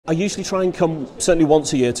I usually try and come certainly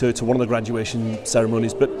once a year to one of the graduation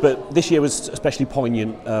ceremonies, but this year was especially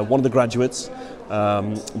poignant. One of the graduates,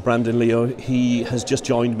 Brandon Leo, he has just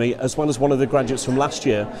joined me, as well as one of the graduates from last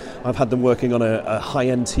year. I've had them working on a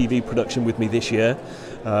high-end TV production with me this year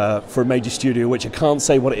for a major studio, which I can't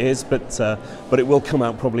say what it is, but it will come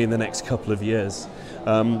out probably in the next couple of years.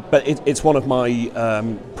 But it's one of my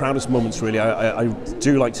proudest moments, really. I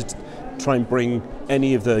do like to try and bring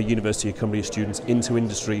any of the University of Cumbria students into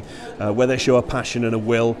industry. Where they show a passion and a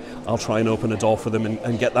will, I'll try and open a door for them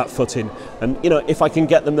and get that foot in. And if I can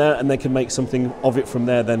get them there and they can make something of it from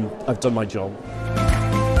there, then I've done my job.